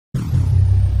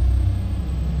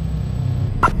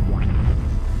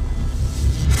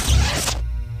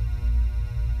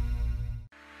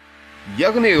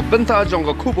yakni benta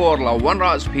jongga kubor la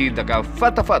wanra speed daga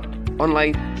fatafat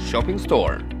online shopping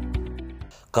store.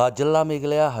 Ka jella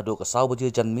Meghalaya hadu ka saw baje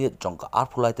janmit jong ka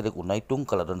arpulai terik unaitung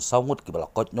kaladan sawngut ki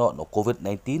balakot no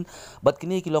COVID-19 bat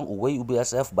kini kilong uway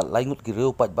UBSF bat laingut ki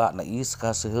reu pat ba na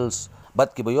RiKhasi hills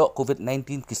bat ki bayo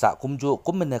COVID-19 kisa kumjo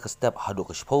kummene ka step hadu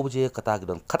ka shpau baje kata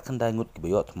gidan khat khandai ngut ki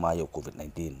bayo thmayo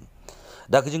COVID-19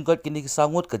 da kajingkot kini ki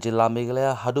sawngut ka jella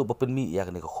Meghalaya hadu bapenmi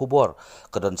yakni ka khubor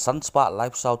kadan sanspa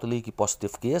live sautli ki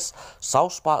positive case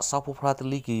sauspa sapu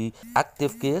pratli ki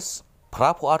active case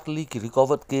Prapu artli ki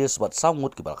recovered case bat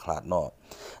sawngut ki balkhrat no.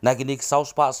 Nagini ki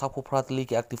sauspa sapu pratli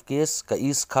ki active case ka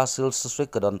RiKhasi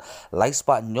sesuai kadan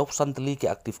laispa nyop santli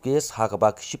ki active case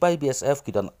hakaba ki sipai BSF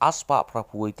ki dan aspa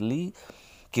prapu waitli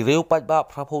ki reupat ba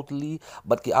prapu tli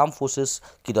bat ki armed forces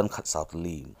ki dan khat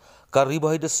sautli. Ka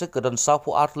ribai desek kadan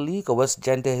sapu artli ka West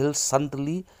Jante Hills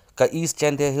santli ka East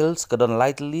Jante Hills kadan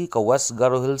lightly ka West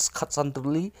Garo Hills khat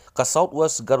santli ka South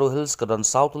West Garo Hills kadan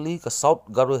southly ka South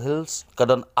Garo Hills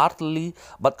kadan artly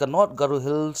bat ka North Garo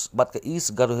Hills bat ka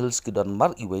East Garo Hills kadan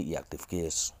mar iway active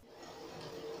case.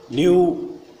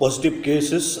 New positive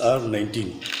cases are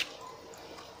 19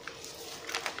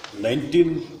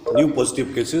 new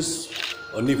positive cases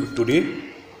only for today.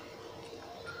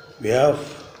 We have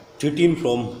 13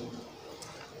 from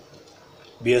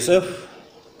BSF,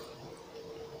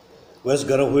 West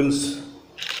Garo Hills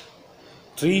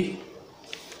 3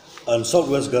 and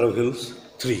Southwest Garo Hills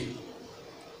 3.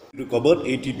 We covered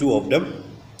 82 of them,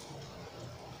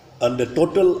 and the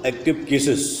total active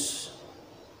cases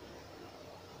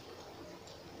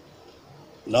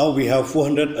now we have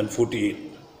 448.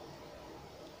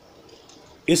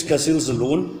 RiKhasi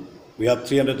alone we have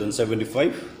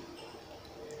 375.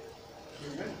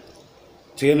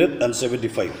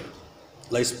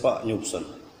 Laispa Nyupsan.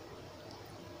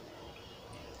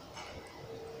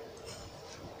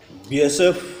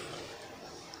 BSF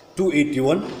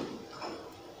 281,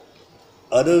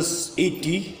 others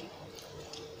 80,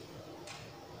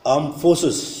 Armed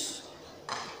Forces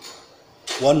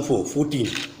 14,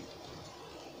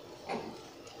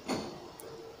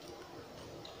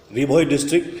 Riboy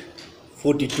District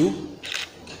 42,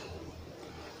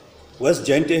 West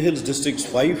Jante Hills District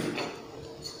 5,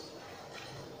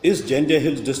 East Jante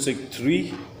Hills District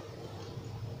 3,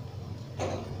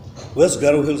 West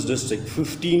Garo Hills District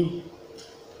 15,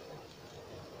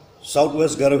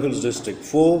 Southwest Garo Hills District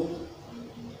 4,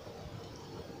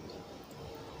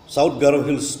 South Garo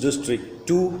Hills District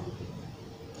 2,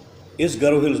 East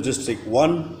Garo Hills District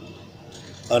 1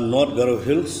 and North Garo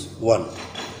Hills 1.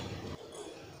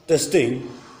 Testing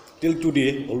till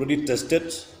today already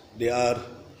tested, they are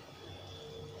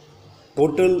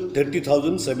total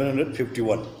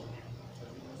 30,751.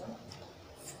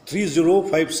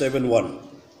 30571.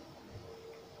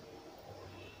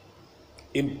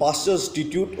 In Pasture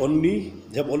Institute only,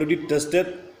 they have already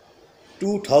tested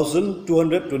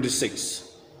 2,226.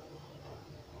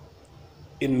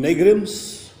 In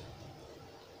Negrims,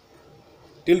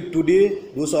 till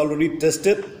today, those are already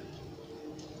tested.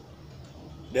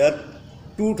 They are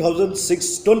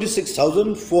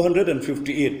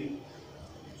 26,458.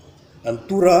 And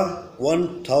Tura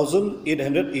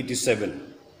 1,887.